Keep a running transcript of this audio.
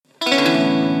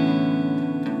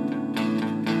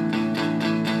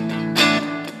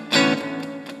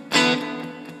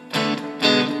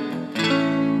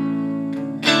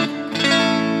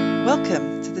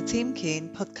Keane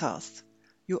podcast,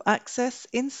 your access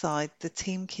inside the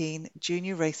Team Keane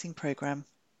junior racing program.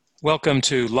 Welcome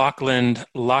to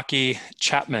Lachie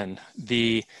Chapman,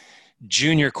 the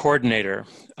junior coordinator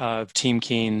of Team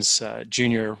Keane's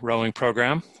junior rowing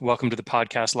program. Welcome to the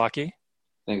podcast, Lachie.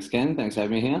 Thanks, Ken. Thanks for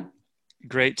having me here.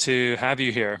 Great to have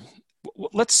you here.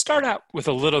 Let's start out with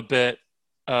a little bit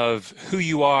of who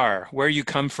you are, where you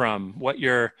come from, what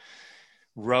your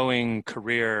rowing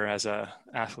career as an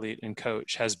athlete and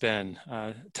coach has been.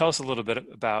 Tell us a little bit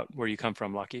about where you come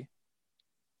from, Lachie.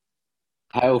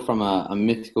 Hail from a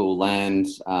mythical land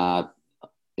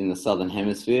in the southern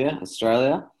hemisphere,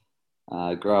 Australia.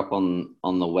 Grew up on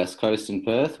the west coast in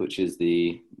Perth, which is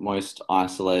the most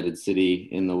isolated city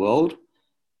in the world,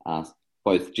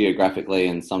 both geographically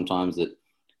and sometimes it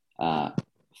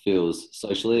feels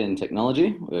socially and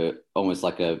technology. We're almost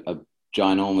like a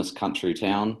ginormous country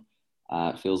town,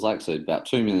 it feels like. So about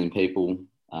 2 million people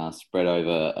spread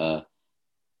over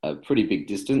a pretty big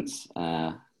distance.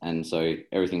 And so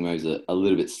everything moves a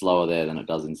little bit slower there than it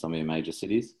does in some of your major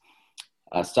cities.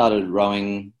 I started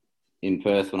rowing in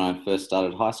Perth when I first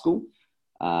started high school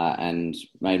and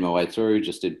made my way through,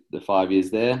 just did the 5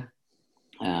 years there.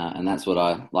 And that's what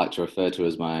I like to refer to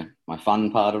as my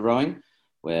fun part of rowing,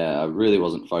 where I really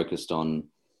wasn't focused on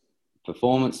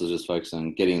performance. I was just focused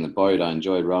on getting in the boat. I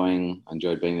enjoyed rowing. I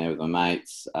enjoyed being there with my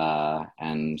mates.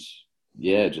 And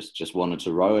yeah, just wanted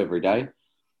to row every day.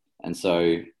 And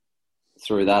so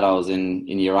through that, I was in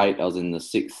year 8, I was in the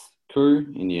 6th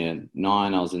crew. In year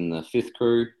 9, I was in the 5th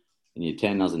crew. In year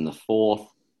 10, I was in the 4th.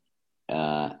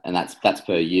 And that's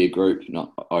per year group,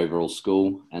 not overall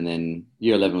school. And then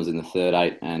year 11 was in the 3rd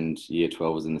 8 and year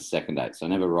 12 was in the 2nd 8. So I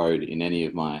never rowed in any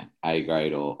of my A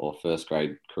grade or first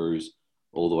grade crews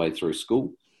all the way through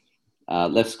school.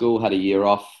 Left school, had a year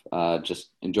off, just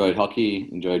enjoyed hockey,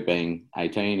 enjoyed being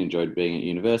 18, enjoyed being at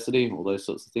university, all those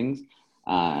sorts of things.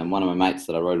 And one of my mates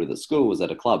that I rowed with at school was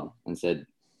at a club and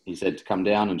he said to come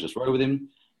down and just row with him.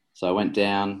 So I went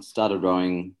down, started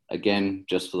rowing again,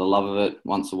 just for the love of it,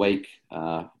 once a week.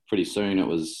 Pretty soon it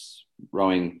was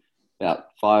rowing about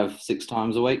 5-6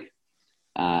 times a week.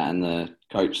 And the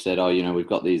coach said, we've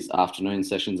got these afternoon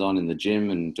sessions on in the gym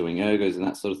and doing ergos and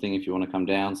that sort of thing if you want to come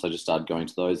down. So I just started going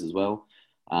to those as well.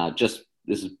 This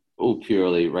is all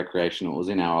purely recreational. It was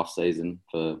in our off season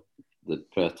for the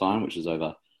Perth time, which is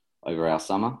over our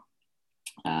summer.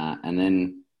 And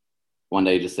then one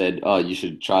day he just said, you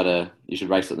should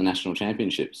race at the national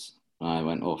championships. And I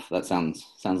went, that sounds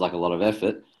like a lot of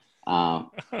effort.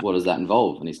 What does that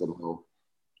involve? And he said, well,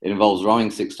 it involves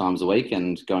rowing 6 times a week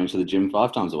and going to the gym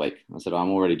 5 times a week. I said, I'm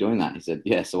already doing that. He said,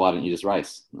 yeah, so why don't you just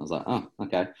race? And I was like, oh,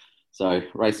 okay. So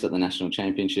raced at the national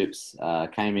championships,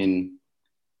 came in,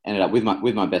 ended up with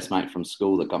my best mate from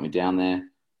school that got me down there,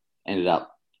 ended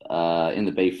up in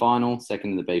the B final,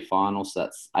 second in the B final. So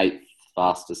that's 8th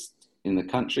fastest in the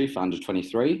country for under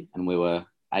 23. And we were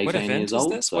 18 years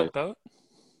old. What event is this? What boat?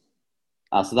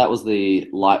 So that was the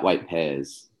lightweight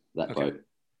pairs, that Okay. boat.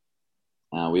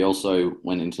 We also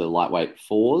went into lightweight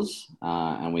 4s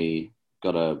and we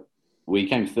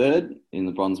came 3rd in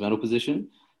the bronze medal position,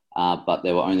 but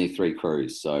there were only 3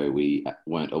 crews. So we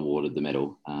weren't awarded the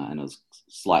medal and it was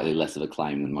slightly less of a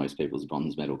claim than most people's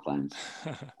bronze medal claims.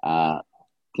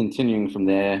 Continuing from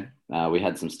there, we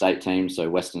had some state teams, so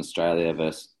Western Australia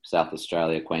versus South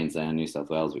Australia, Queensland, New South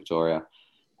Wales, Victoria.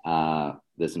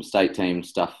 There's some state team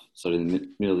stuff sort of in the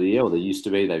middle of the year, or there used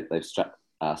to be. They've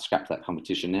scrapped that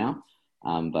competition now.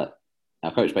 But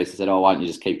our coach basically said, why don't you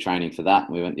just keep training for that?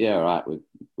 And we went, yeah, all right,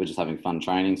 we're just having fun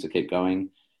training, so keep going.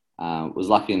 Was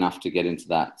lucky enough to get into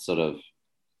that sort of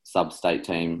sub-state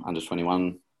team, under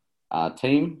 21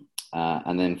 team.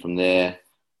 And then from there,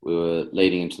 we were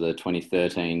leading into the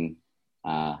 2013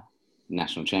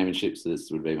 national championships. So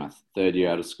this would be my 3rd year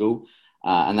out of school.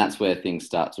 And that's where things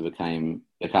start to become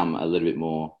a little bit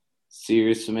more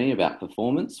serious for me about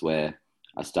performance, where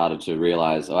I started to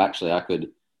realize, actually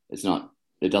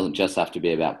it doesn't just have to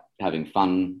be about having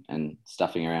fun and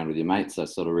stuffing around with your mates. I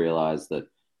sort of realized that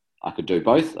I could do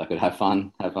both. I could have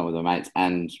fun with my mates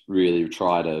and really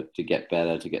try to get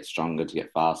better, to get stronger, to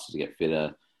get faster, to get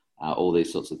fitter, all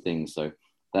these sorts of things. So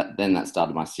that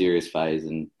started my serious phase.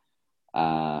 And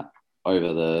in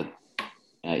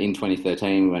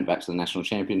 2013, we went back to the national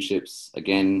championships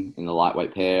again in the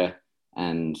lightweight pair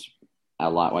and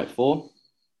our lightweight 4.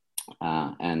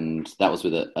 And that was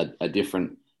with a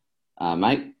different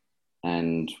mate.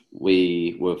 And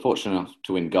we were fortunate enough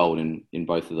to win gold in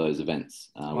both of those events,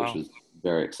 Wow. Which was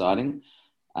very exciting.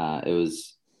 And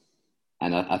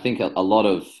I think a lot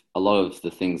of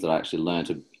the things that I actually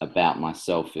learned about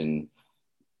myself in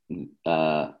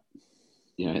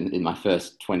in my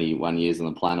first 21 years on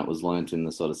the planet was learnt in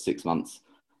the sort of 6 months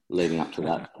leading up to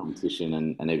that competition,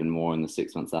 and even more in the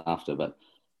 6 months after. But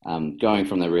going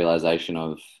from the realization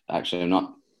of, actually, I'm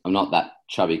not that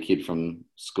chubby kid from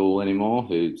school anymore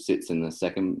who sits in the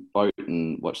second boat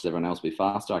and watches everyone else be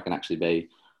faster. I can actually be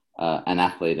an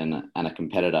athlete and a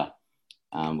competitor.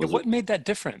 What made that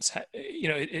difference?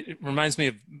 It reminds me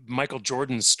of Michael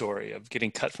Jordan's story of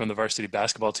getting cut from the varsity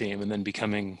basketball team and then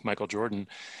becoming Michael Jordan.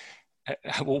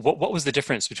 What was the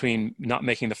difference between not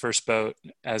making the first boat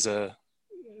as a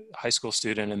high school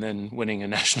student and then winning a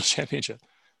national championship?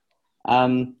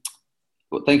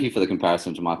 Well, thank you for the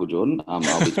comparison to Michael Jordan.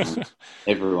 I'll be telling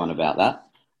everyone about that.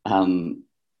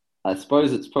 I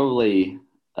suppose it's probably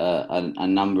a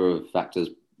number of factors.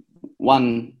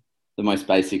 One, the most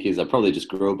basic, is I probably just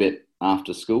grew a bit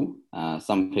after school.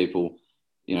 Some people,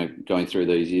 going through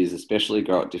those years especially,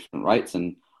 grow at different rates,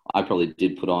 and I probably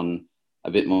did put on a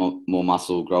bit more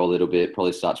muscle, grow a little bit,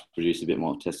 probably start to produce a bit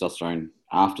more testosterone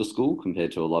after school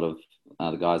compared to a lot of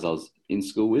the guys I was in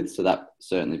school with. So that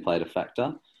certainly played a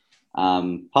factor.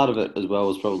 Part of it as well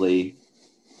was probably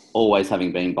always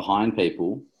having been behind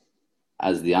people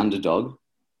as the underdog.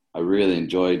 I really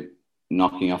enjoyed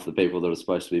knocking off the people that were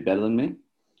supposed to be better than me.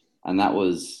 And that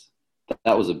was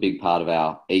a big part of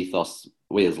our ethos.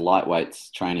 We as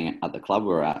lightweights training at the club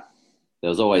we're at, there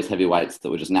was always heavyweights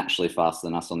that were just naturally faster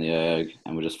than us on the erg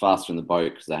and were just faster in the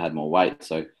boat because they had more weight.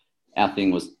 So our thing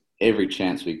was, every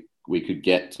chance we could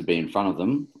get to be in front of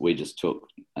them, we just took.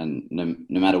 And no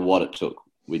matter what it took,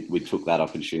 we took that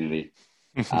opportunity.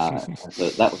 So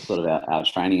that was sort of our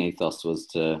training ethos, was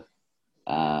to,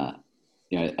 our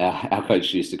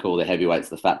coach used to call the heavyweights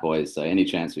the fat boys. So any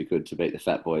chance we could to beat the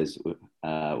fat boys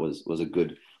was a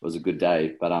good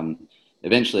day. But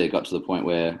eventually it got to the point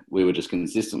where we were just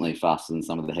consistently faster than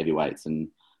some of the heavyweights, and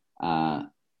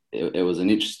it was an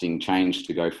interesting change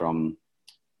to go from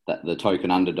the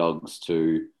token underdogs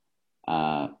to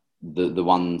the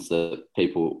ones that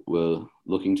people were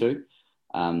looking to.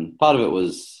 Part of it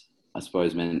was, I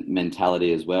suppose,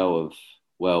 mentality as well, of,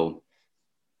 well,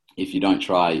 if you don't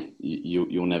try,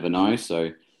 you'll never know.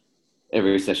 So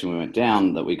every session we went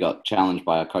down that we got challenged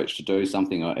by our coach to do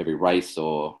something, or every race,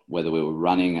 or whether we were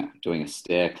running, doing a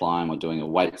stair climb, or doing a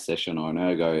weight session or an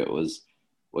ergo, it was,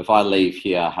 if I leave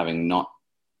here having not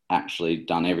actually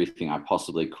done everything I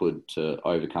possibly could to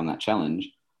overcome that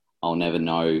challenge, I'll never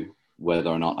know whether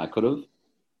or not I could have.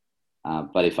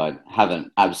 But if I have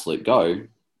an absolute go,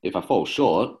 if I fall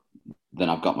short, then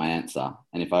I've got my answer.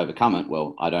 And if I overcome it,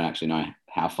 well, I don't actually know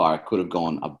how far I could have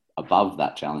gone above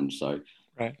that challenge. So,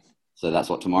 right. So that's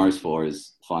what tomorrow's for,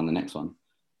 is find the next one.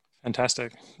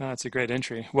 Fantastic. No, that's a great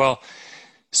entry. Well,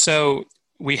 so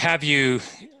we have you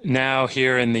now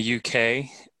here in the UK.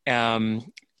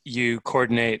 You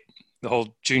coordinate the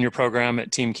whole junior program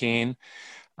at Team Keane.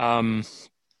 And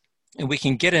we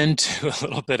can get into a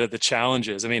little bit of the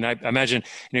challenges. I mean, I imagine,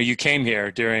 you came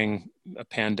here during a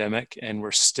pandemic, and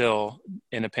we're still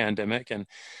in a pandemic, and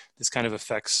this kind of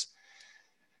affects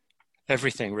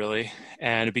everything, really.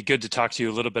 And it'd be good to talk to you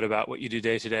a little bit about what you do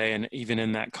day to day, and even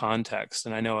in that context.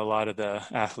 And I know a lot of the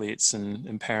athletes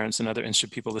and parents and other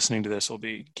interested people listening to this will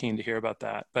be keen to hear about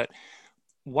that. But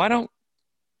why don't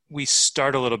we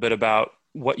start a little bit about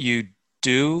what you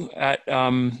do at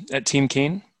Team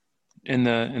Keane in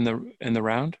the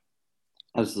round?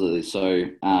 Absolutely. So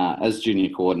as junior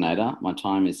coordinator, my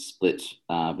time is split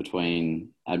between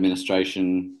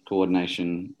administration,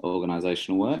 coordination,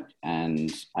 organisational work, and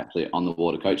actually on the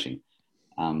water coaching.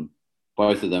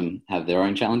 Both of them have their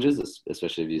own challenges,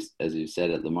 especially as you said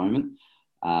at the moment.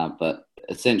 But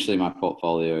essentially my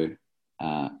portfolio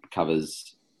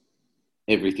covers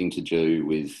everything to do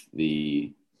with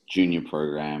the junior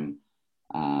program,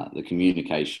 the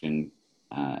communication,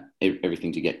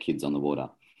 everything to get kids on the water.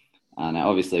 Now,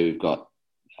 obviously, we've got,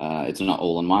 it's not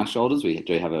all on my shoulders. We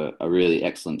do have a really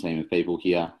excellent team of people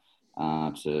here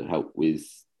to help with,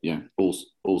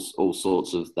 all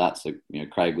sorts of that. So,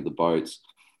 Craig with the boats,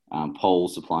 Paul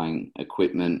supplying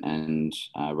equipment and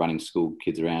running school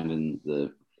kids around in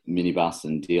the minibus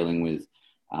and dealing with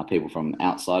people from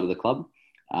outside of the club.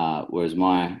 Whereas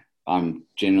I'm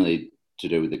generally to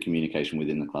do with the communication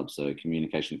within the club. So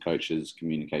communication to coaches,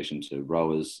 communication to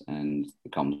rowers, and the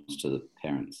comms to the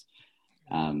parents.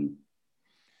 Well,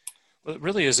 it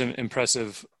really is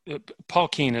impressive. Paul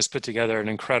Keane has put together an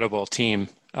incredible team,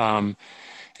 and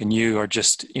you are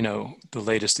just, the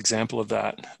latest example of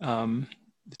that.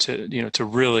 To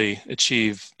really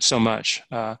achieve so much.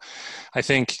 I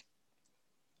think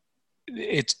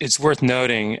it's worth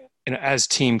noting, as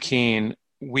Team Keane,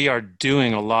 we are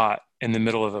doing a lot in the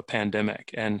middle of a pandemic,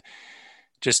 and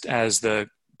just as the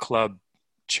club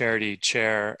charity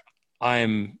chair,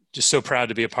 I'm just so proud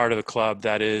to be a part of a club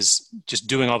that is just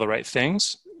doing all the right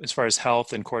things as far as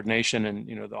health and coordination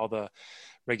and, all the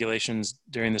regulations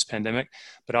during this pandemic,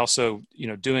 but also,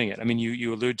 doing it. I mean,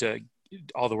 you allude to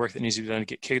all the work that needs to be done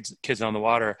to get kids on the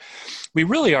water. We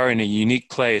really are in a unique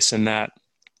place in that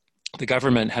the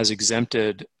government has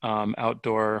exempted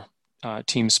outdoor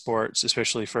team sports,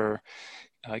 especially for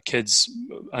kids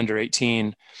under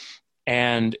 18.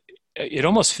 And it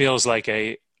almost feels like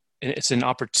it's an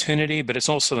opportunity, but it's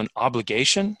also an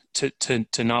obligation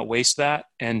to not waste that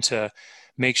and to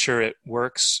make sure it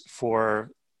works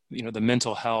for the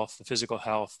mental health, the physical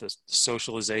health, the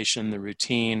socialization, the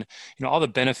routine, all the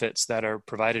benefits that are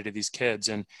provided to these kids.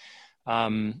 And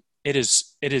it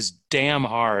is damn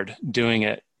hard doing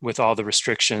it with all the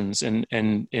restrictions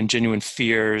and genuine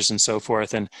fears and so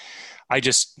forth. And I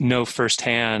just know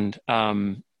firsthand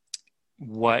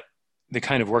what the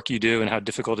kind of work you do and how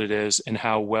difficult it is and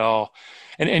how well,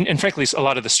 and frankly, a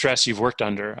lot of the stress you've worked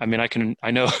under. I mean,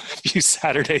 I know a few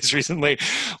Saturdays recently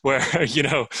where,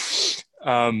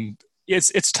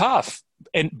 it's tough,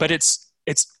 but it's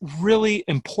really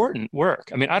important work.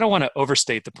 I mean, I don't want to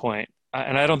overstate the point,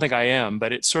 and I don't think I am,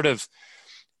 but it's sort of,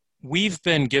 we've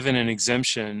been given an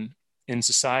exemption in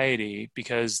society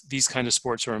because these kind of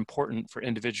sports are important for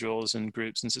individuals and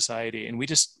groups in society, and we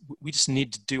just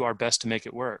need to do our best to make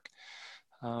it work.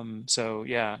 So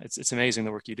yeah, it's amazing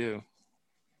the work you do.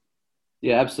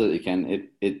 Yeah, absolutely, Ken.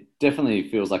 It definitely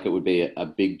feels like it would be a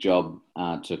big job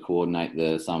to coordinate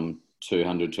the some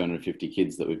 200, 250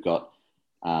 kids that we've got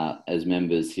as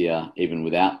members here, even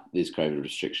without these COVID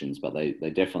restrictions. But they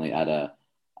definitely add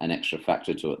an extra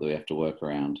factor to it that we have to work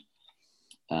around.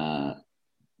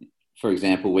 For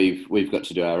example, we've got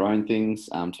to do our own things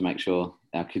to make sure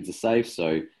our kids are safe.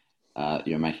 So,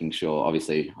 making sure,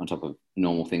 obviously, on top of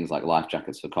normal things like life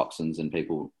jackets for coxswains and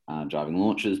people driving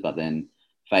launches, but then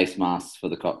face masks for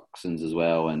the coxswains as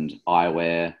well, and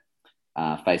eyewear,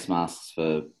 face masks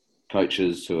for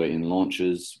coaches who are in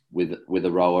launches with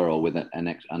a rower or with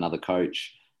another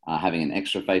coach, having an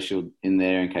extra face shield in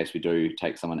there in case we do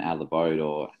take someone out of the boat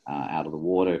or out of the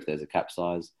water if there's a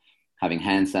capsize, having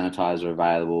hand sanitizer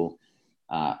available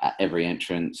at every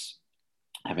entrance,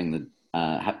 having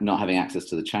not having access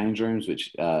to the change rooms,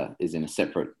 which is in a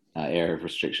separate area of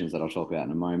restrictions that I'll talk about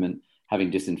in a moment, having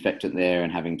disinfectant there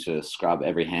and having to scrub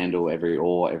every handle, every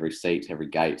oar, every seat, every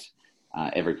gate,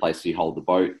 every place you hold the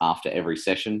boat after every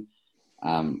session.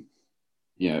 All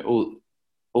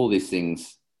these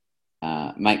things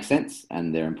make sense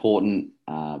and they're important,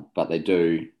 but they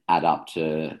do add up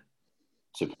to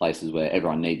places where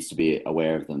everyone needs to be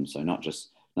aware of them. So not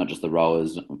just the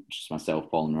rowers, just myself,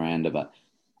 Paul and Miranda, but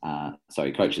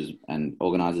coaches and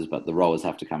organisers, but the rowers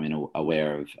have to come in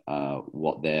aware of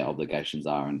what their obligations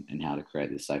are and how to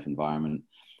create this safe environment.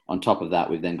 On top of that,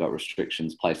 we've then got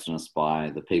restrictions placed on us by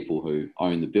the people who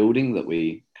own the building that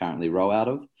we currently row out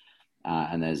of.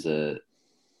 And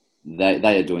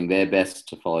they are doing their best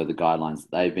to follow the guidelines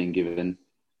that they've been given.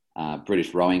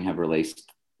 British Rowing have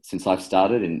released, since I've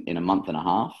started in a month and a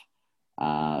half,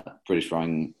 British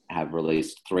Rowing have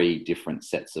released 3 different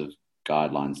sets of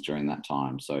guidelines during that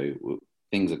time. So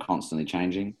things are constantly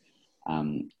changing.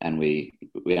 And we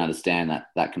understand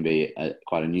that can be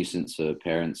quite a nuisance for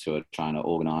parents who are trying to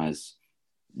organise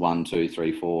 1, 2,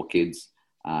 3, 4 kids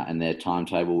and their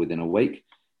timetable within a week.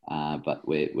 But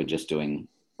we're just doing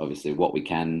obviously what we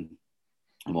can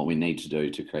and what we need to do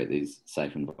to create these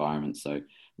safe environments. So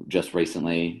just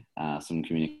recently, some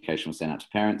communication was sent out to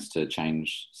parents to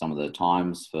change some of the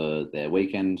times for their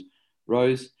weekend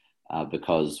rows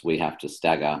because we have to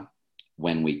stagger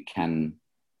when we can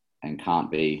and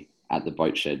can't be at the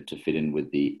boat shed to fit in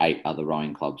with the 8 other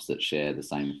rowing clubs that share the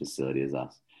same facility as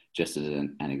us, just as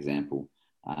an example.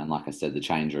 And like I said, the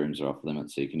change rooms are off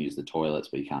limits, so you can use the toilets,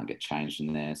 but you can't get changed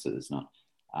in there. So there's not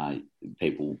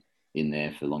people in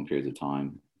there for long periods of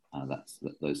time.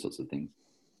 Those sorts of things.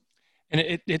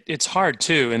 And it's hard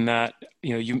too, in that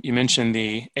you mentioned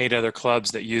the 8 other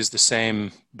clubs that use the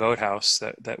same boathouse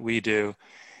that we do,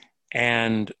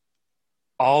 and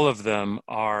all of them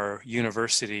are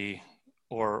university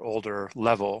or older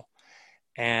level,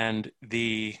 and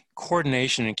the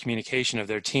coordination and communication of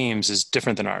their teams is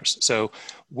different than ours. So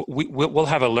we'll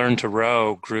have a learn to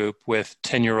row group with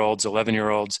 10-year-olds,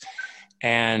 11-year-olds.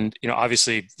 And,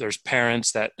 obviously there's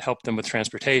parents that help them with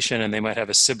transportation, and they might have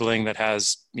a sibling that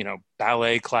has,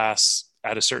 ballet class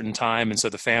at a certain time. And so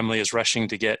the family is rushing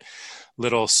to get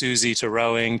little Susie to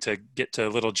rowing to get to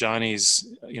little Johnny's,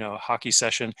 hockey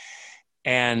session.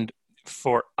 And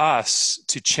for us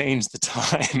to change the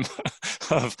time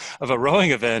of a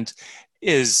rowing event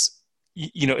is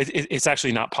it's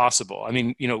actually not possible. I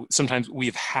mean, sometimes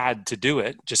we've had to do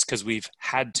it just because we've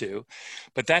had to,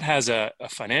 but that has a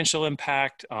financial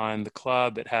impact on the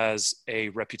club. It has a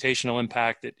reputational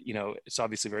impact. It's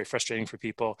obviously very frustrating for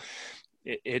people.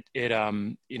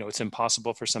 It's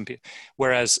impossible for some people.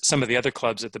 Whereas some of the other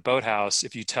clubs at the boathouse,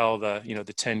 if you tell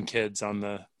the 10 kids on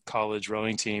the college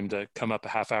rowing team to come up a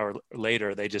half hour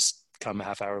later, they just come a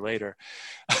half hour later.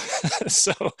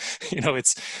 So,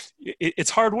 it's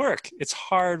hard work. It's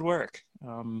hard work.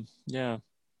 Yeah.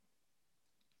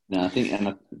 No, I think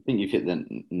you've hit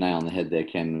the nail on the head there,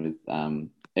 Ken. With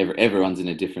everyone's in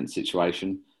a different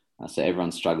situation, so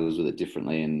everyone struggles with it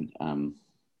differently. And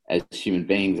as human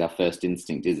beings, our first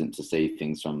instinct isn't to see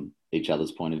things from each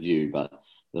other's point of view, but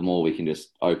the more we can just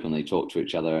openly talk to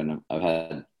each other. And I've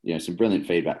had some brilliant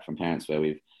feedback from parents where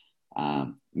we've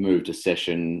moved a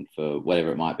session for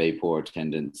whatever it might be, poor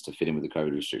attendance to fit in with the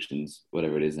COVID restrictions,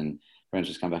 whatever it is, and parents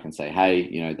just come back and say,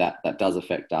 hey, that does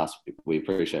affect us. We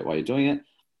appreciate why you're doing it.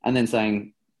 And then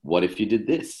saying, what if you did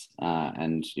this?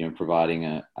 And providing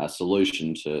a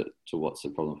solution to what's the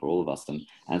problem for all of us. And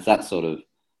it's that sort of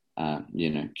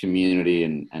community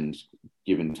and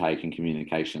give and take and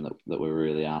communication that we're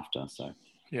really after. So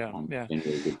yeah. It's been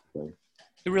really good to see.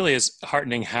 It really is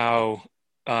heartening how,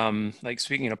 like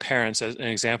speaking of parents as an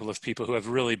example of people who have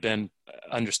really been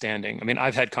understanding. I mean,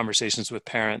 I've had conversations with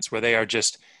parents where they are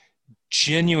just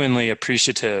genuinely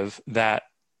appreciative that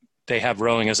they have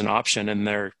rowing as an option in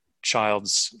their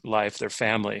child's life, their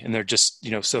family, and they're just,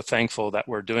 so thankful that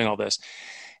we're doing all this.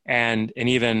 And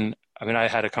even, I mean, I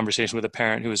had a conversation with a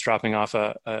parent who was dropping off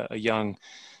a young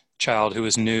child who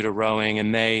was new to rowing,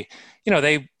 and they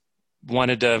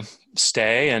wanted to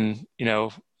stay and,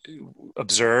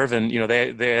 observe, and,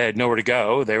 they had nowhere to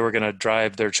go. They were going to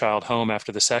drive their child home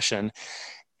after the session.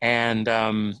 And,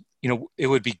 it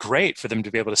would be great for them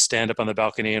to be able to stand up on the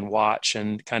balcony and watch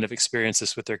and kind of experience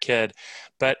this with their kid.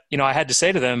 But, I had to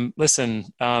say to them, listen,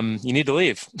 you need to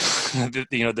leave.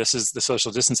 This is the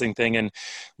social distancing thing, and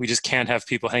we just can't have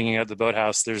people hanging out at the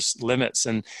boathouse. There's limits.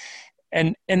 And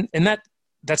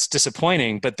that's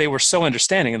disappointing, but they were so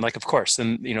understanding, and like, of course,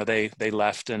 and, they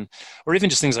left, or even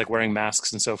just things like wearing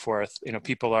masks and so forth,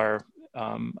 people are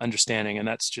understanding, and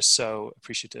that's just so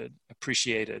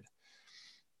appreciated.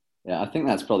 Yeah, I think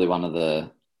that's probably one of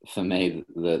for me,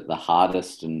 the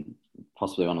hardest and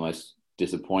possibly one of the most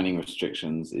disappointing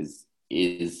restrictions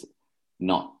is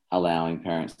not allowing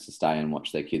parents to stay and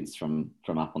watch their kids from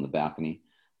up on the balcony.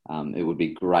 It would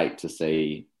be great to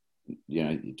see,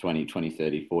 20,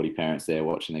 30, 40 parents there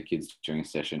watching their kids during a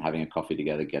session, having a coffee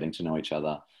together, getting to know each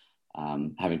other,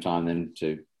 having time then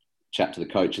to chat to the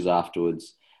coaches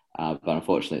afterwards. But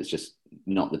unfortunately, it's just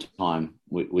not the time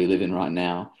we live in right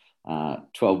now.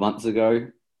 12 months ago,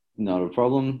 not a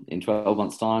problem. In 12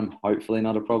 months' time, hopefully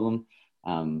not a problem.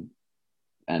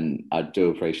 And I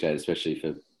do appreciate, especially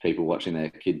for people watching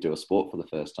their kid do a sport for the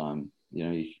first time,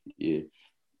 you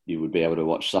would be able to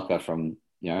watch soccer from,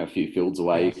 a few fields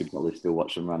away. You could probably still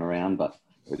watch them run around, but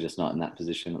we're just not in that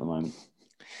position at the moment.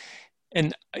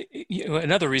 And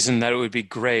another reason that it would be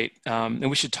great, and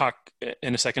we should talk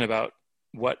in a second about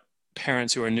what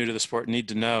parents who are new to the sport need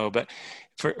to know, but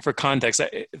for context,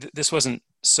 this wasn't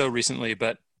so recently,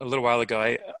 but a little while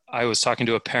ago, I was talking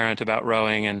to a parent about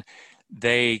rowing, and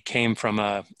they came from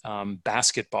a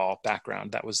basketball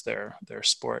background. That was their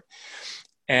sport.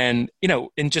 And,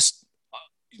 and just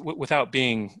without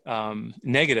being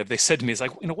negative, they said to me, it's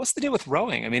like, what's the deal with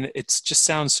rowing? I mean, it just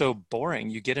sounds so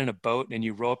boring. You get in a boat and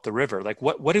you row up the river. Like,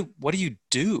 what do you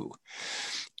do?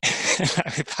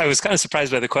 I was kind of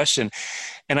surprised by the question.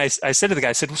 And I said to the guy,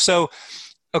 I said, so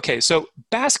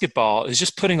basketball is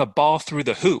just putting a ball through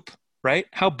the hoop, right?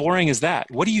 How boring is that?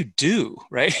 What do you do?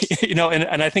 Right.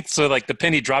 And I think so, like, the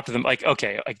penny dropped to them, like,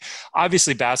 okay, like,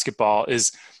 obviously basketball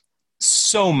is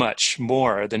so much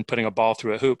more than putting a ball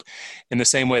through a hoop, in the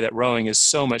same way that rowing is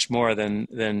so much more than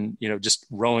just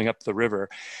rowing up the river.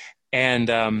 And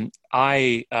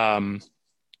I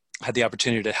had the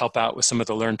opportunity to help out with some of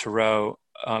the Learn to Row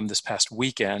this past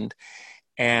weekend,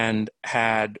 and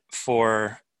had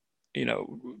for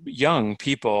young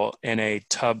people in a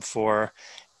tub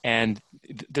and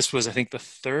this was, I think, the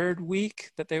third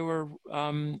week that they were,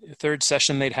 third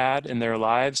session they'd had in their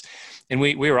lives. And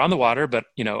we were on the water, but,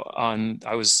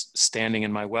 I was standing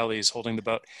in my wellies holding the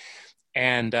boat,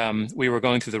 and we were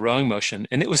going through the rowing motion.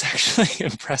 And it was actually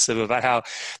impressive about how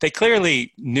they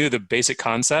clearly knew the basic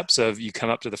concepts of, you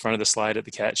come up to the front of the slide at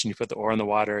the catch and you put the oar in the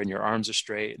water and your arms are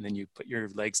straight, and then you put your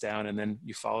legs down and then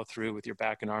you follow through with your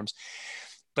back and arms.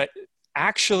 But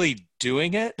actually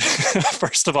doing it,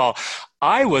 first of all,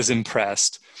 I was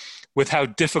impressed with how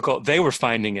difficult they were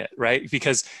finding it, right?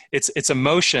 Because it's a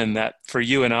motion that for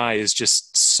you and I is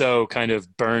just so kind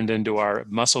of burned into our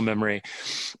muscle memory.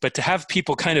 But to have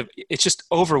people kind of, it's just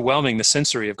overwhelming, the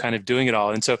sensory of kind of doing it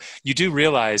all. And so you do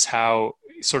realize how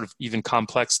sort of even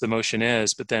complex the motion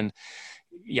is. But then,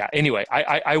 yeah, anyway,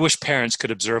 I wish parents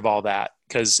could observe all that,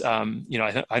 because, I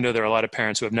know there are a lot of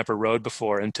parents who have never rowed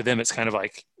before, and to them it's kind of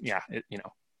like, yeah,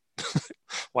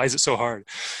 why is it so hard?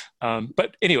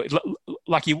 But anyway,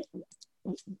 Lachie,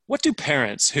 what do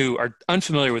parents who are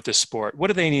unfamiliar with this sport, what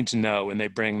do they need to know when they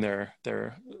bring their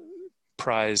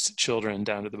prized children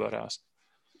down to the boathouse?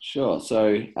 Sure.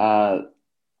 So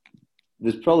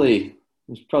there's probably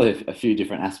a few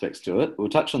different aspects to it. We'll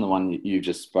touch on the one you've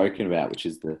just spoken about, which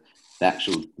is the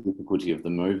actual difficulty of the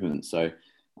movement. So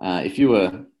if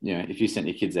you sent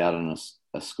your kids out on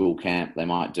a school camp, they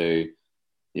might do,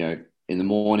 in the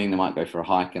morning they might go for a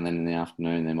hike, and then in the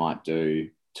afternoon they might do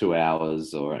 2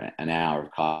 hours or an hour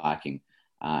of kayaking.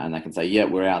 And they can say, yeah,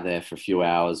 we're out there for a few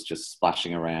hours just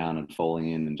splashing around and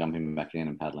falling in and jumping back in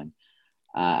and paddling.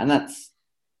 And I'm not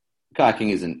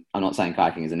saying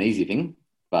kayaking is an easy thing,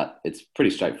 but it's pretty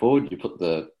straightforward. You put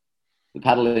the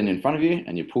paddle in front of you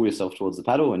and you pull yourself towards the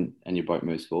paddle, and your boat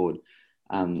moves forward.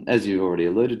 As you've already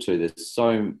alluded to, there's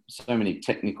so many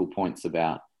technical points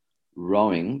about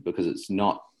rowing, because it's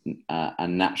not a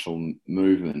natural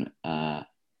movement.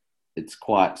 It's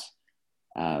quite...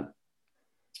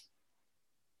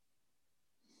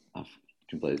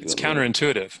 It's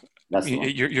counterintuitive.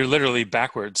 You're literally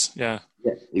backwards. Yeah.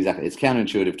 Yeah, exactly. It's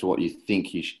counterintuitive to what you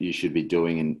think you should be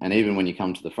doing. And even when you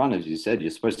come to the front, as you said,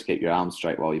 you're supposed to keep your arms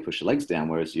straight while you push your legs down,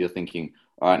 whereas you're thinking,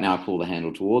 all right, now I pull the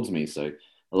handle towards me. So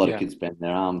a lot of kids bend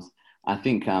their arms. I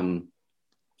think one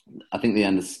thing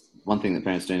that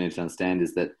parents do need to understand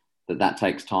is that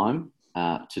takes time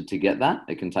to get that.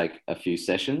 It can take a few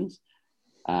sessions.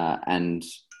 And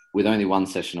with only one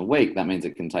session a week, that means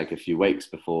it can take a few weeks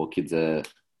before kids are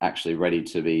actually ready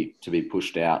to be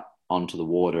pushed out onto the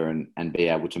water and be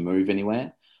able to move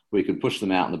anywhere. We could push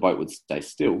them out and the boat would stay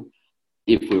still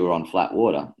if we were on flat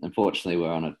water. Unfortunately,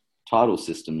 we're on a tidal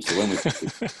system, so when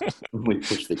we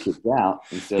push the kids out,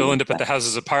 they'll end up at the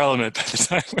Houses of Parliament by the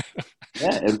time.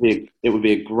 Yeah, it would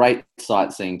be a great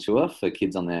sightseeing tour for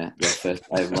kids on their first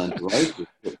day of learning to row.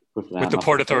 With the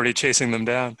Port Authority chasing them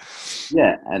down.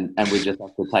 Yeah, and we just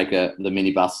have to take the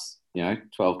minibus,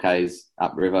 12 k's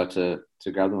upriver to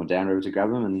grab them, or downriver to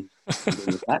grab them, and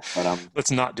do that. But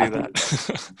let's not do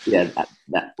that. Yeah,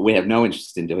 that we have no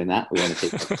interest in doing that. We want to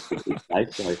keep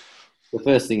safe. So the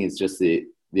first thing is just the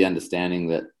understanding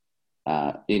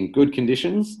that in good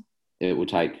conditions, it will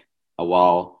take a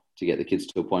while to get the kids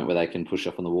to a point where they can push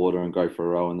off on the water and go for a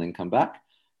row and then come back.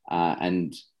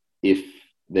 And if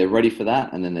they're ready for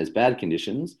that, and then there's bad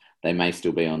conditions, they may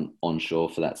still be on shore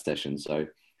for that session. So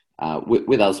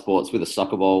with other sports, with a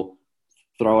soccer ball,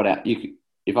 throw it out.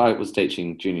 If I was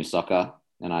teaching junior soccer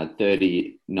and I had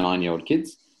 39-year-old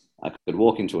kids, I could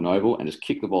walk into an oval and just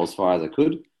kick the ball as far as I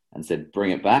could and said,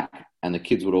 bring it back. And the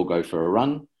kids would all go for a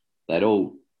run. They'd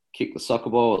all kick the soccer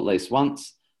ball at least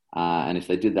once. And if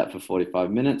they did that for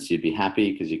 45 minutes, you'd be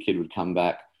happy because your kid would come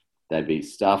back. They'd be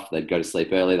stuffed. They'd go to sleep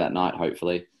early that night,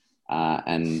 hopefully.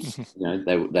 And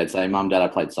they'd say, Mum, Dad, I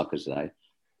played soccer today.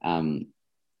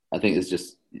 I think it's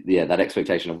just, that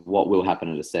expectation of what will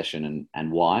happen at a session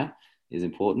and why is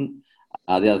important.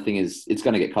 The other thing is it's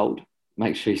going to get cold.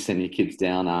 Make sure you send your kids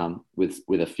down with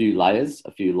a few layers,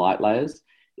 a few light layers.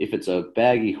 If it's a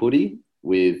baggy hoodie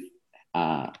with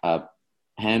a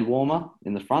hand warmer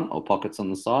in the front or pockets on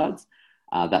the sides,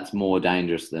 that's more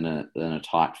dangerous than a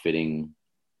tight fitting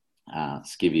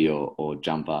skivvy or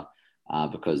jumper,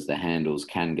 because the handles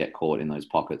can get caught in those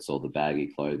pockets or the baggy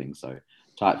clothing. So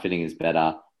tight fitting is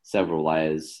better, several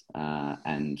layers,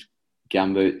 and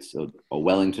gum boots or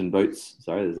Wellington boots.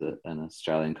 Sorry, there's an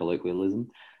Australian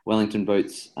colloquialism. Wellington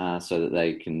boots, so that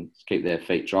they can keep their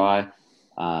feet dry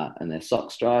and their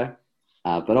socks dry,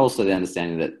 but also the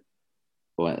understanding that,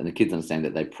 and the kids understand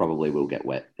that they probably will get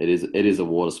wet. It is a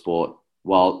water sport.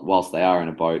 Whilst they are in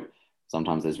a boat,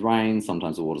 sometimes there's rain,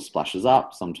 sometimes the water splashes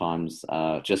up. Sometimes,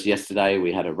 just yesterday,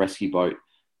 we had a rescue boat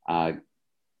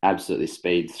absolutely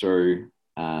speed through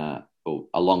or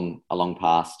along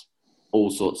past all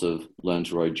sorts of learn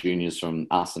to row juniors from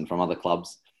us and from other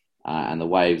clubs, and the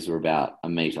waves were about a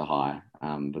metre high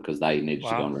because they needed to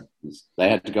go and they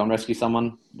had to go and rescue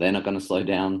someone. They're not going to slow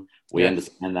down. We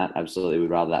understand that. Absolutely. We'd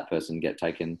rather that person get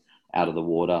taken out of the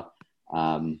water.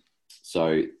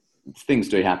 So things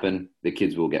do happen. The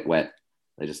kids will get wet.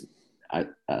 They just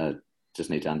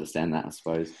need to understand that, I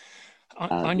suppose.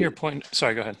 On your point,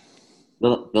 sorry, go ahead.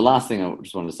 The last thing I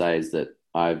just wanted to say is that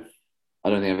I've I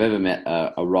don't think I've ever met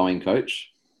a rowing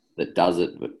coach that does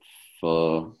it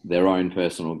for their own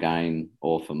personal gain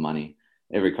or for money.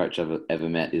 Every coach I've ever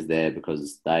met is there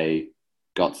because they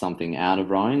got something out of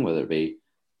rowing, whether it be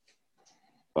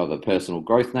of a personal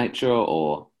growth nature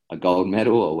or a gold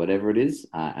medal or whatever it is.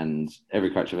 And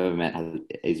every coach I've ever met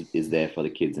is there for the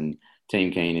kids. And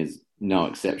Team Keane is no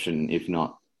exception, if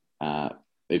not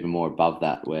even more above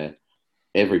that, where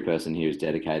every person here is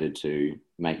dedicated to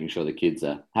making sure the kids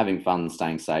are having fun,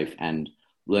 staying safe, and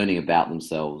learning about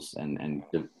themselves and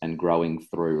growing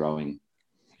through rowing.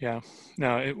 Yeah,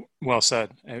 no, well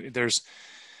said. There's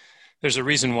a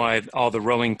reason why all the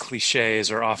rowing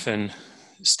cliches are often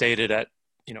stated at,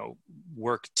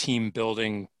 work team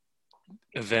building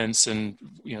events and,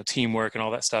 teamwork and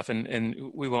all that stuff. And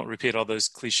we won't repeat all those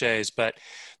cliches, but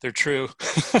they're true.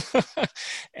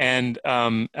 And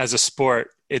as a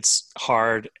sport, it's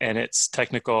hard and it's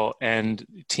technical and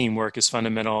teamwork is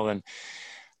fundamental. And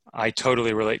I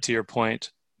totally relate to your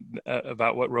point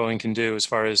about what rowing can do as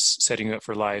far as setting you up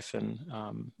for life and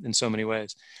in so many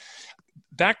ways.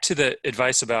 Back to the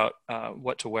advice about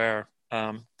what to wear.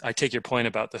 I take your point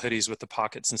about the hoodies with the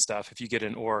pockets and stuff. If you get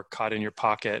an oar caught in your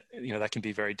pocket, that can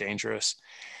be very dangerous.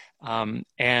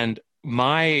 And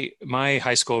my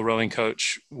high school rowing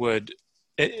coach would,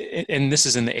 and this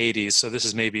is in the 80s, so this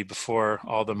is maybe before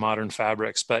all the modern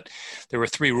fabrics, but there were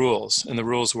 3 rules, and the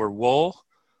rules were wool,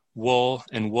 wool,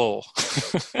 and wool.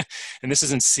 And this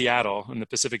is in Seattle in the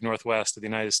Pacific Northwest of the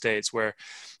United States, where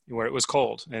it was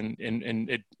cold and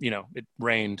it it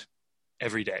rained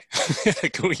every day.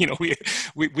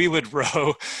 we would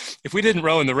row. If we didn't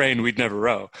row in the rain, we'd never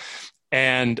row.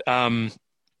 And I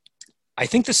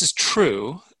think this is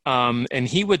true. And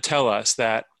he would tell us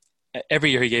that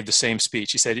every year he gave the same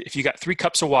speech. He said, if you got 3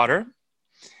 cups of water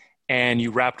and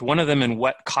you wrapped one of them in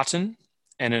wet cotton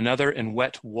and another in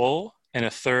wet wool, and a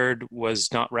third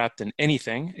was not wrapped in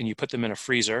anything, and you put them in a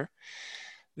freezer,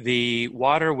 the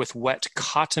water with wet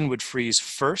cotton would freeze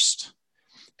first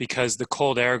because the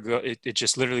cold air, it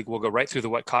just literally will go right through the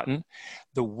wet cotton.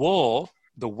 The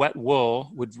wet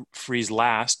wool would freeze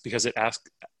last because it acts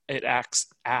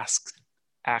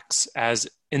as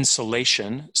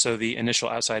insulation. So the initial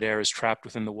outside air is trapped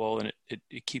within the wool and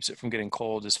it keeps it from getting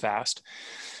cold as fast.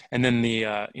 And then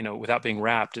without being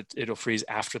wrapped, it'll freeze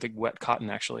after the wet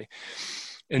cotton actually.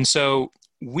 And so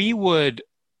we would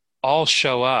all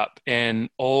show up in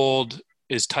old,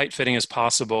 as tight fitting as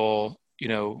possible,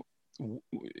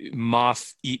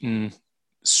 moth-eaten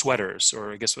sweaters,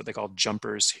 or I guess what they call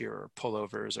jumpers here, or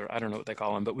pullovers, or I don't know what they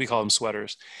call them, but we call them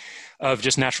sweaters, of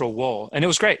just natural wool. And it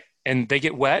was great. And they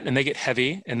get wet and they get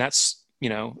heavy, and that's,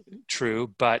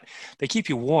 true, but they keep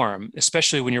you warm,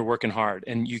 especially when you're working hard,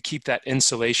 and you keep that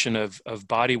insulation of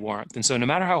body warmth. And so no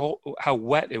matter how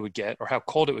wet it would get or how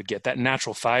cold it would get, that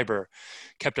natural fiber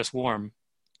kept us warm.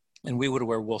 And we would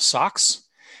wear wool socks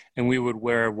and we would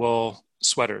wear wool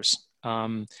sweaters.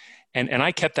 And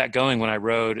I kept that going when I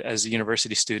rode as a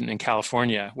university student in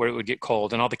California, where it would get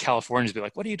cold, and all the Californians would be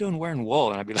like, "What are you doing wearing wool?"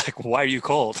 And I'd be like, "Why are you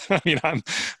cold?"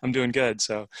 I'm doing good.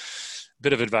 So,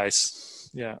 bit of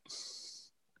advice. Yeah.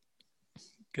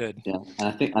 Good. Yeah, and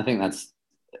I think that's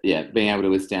being able to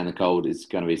withstand the cold is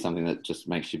going to be something that just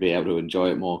makes you be able to enjoy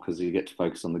it more because you get to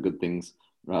focus on the good things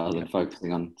rather than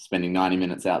focusing on spending 90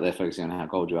 minutes out there focusing on how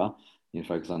cold you are. You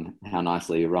focus on how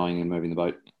nicely you're rowing and moving the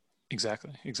boat.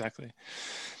 Exactly.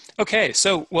 Okay,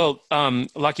 so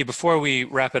Lachie, before we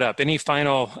wrap it up, any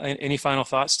final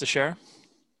thoughts to share?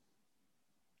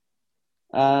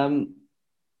 I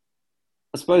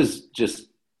suppose just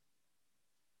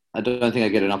I don't think I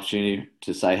get an opportunity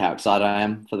to say how excited I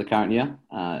am for the current year.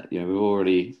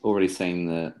 We've already seen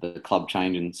the club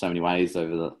change in so many ways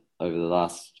over the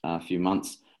last few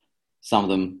months. Some of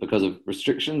them because of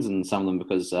restrictions, and some of them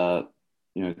because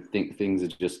things are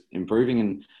just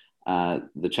improving. And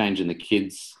the change in the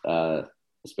kids,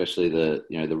 especially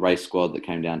the race squad that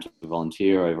came down to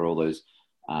volunteer over all those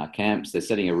camps, they're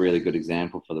setting a really good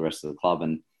example for the rest of the club.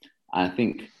 And I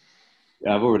think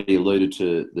I've already alluded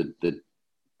to the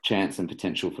chance and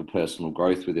potential for personal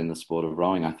growth within the sport of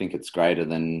rowing. I think it's greater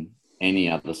than any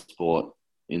other sport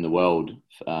in the world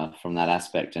from that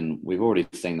aspect. And we've already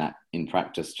seen that in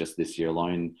practice just this year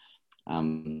alone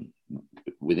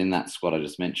within that squad I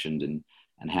just mentioned, and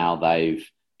how they've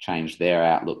changed their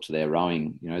outlook to their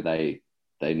rowing. They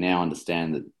now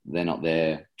understand that they're not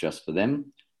there just for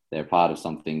them. They're part of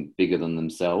something bigger than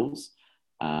themselves.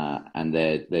 And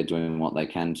they're doing what they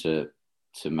can to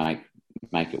make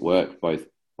it work, both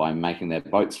by making their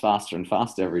boats faster and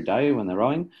faster every day when they're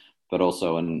rowing, but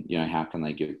also in, how can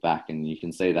they give back? And you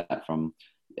can see that from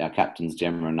our captains,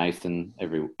 Gemma and Nathan,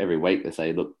 every week they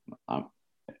say, look,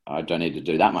 I don't need to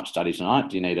do that much study tonight.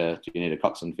 Do you need a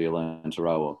coxswain for your learn to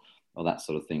row or that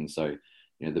sort of thing? So,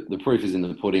 the proof is in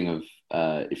the pudding of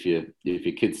if your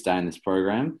kids stay in this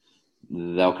program,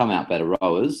 they'll come out better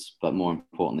rowers, but more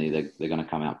importantly, they're going to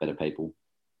come out better people.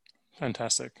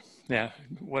 Fantastic. Yeah,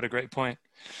 what a great point.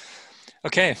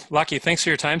 Okay, Lachie, thanks for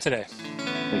your time today.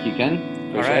 Thank you,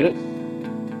 Ken. Appreciate it.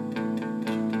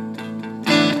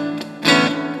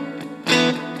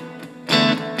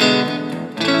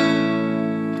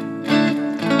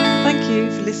 Thank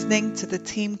you for listening to the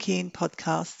Team Keane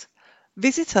podcast.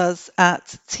 Visit us at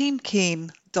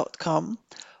teamkeane.com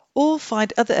or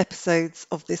find other episodes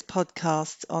of this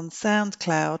podcast on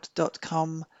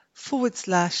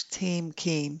soundcloud.com/Team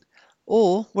Keane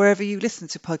or wherever you listen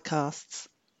to podcasts.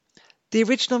 The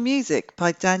original music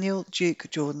by Daniel Duke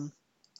Jordan.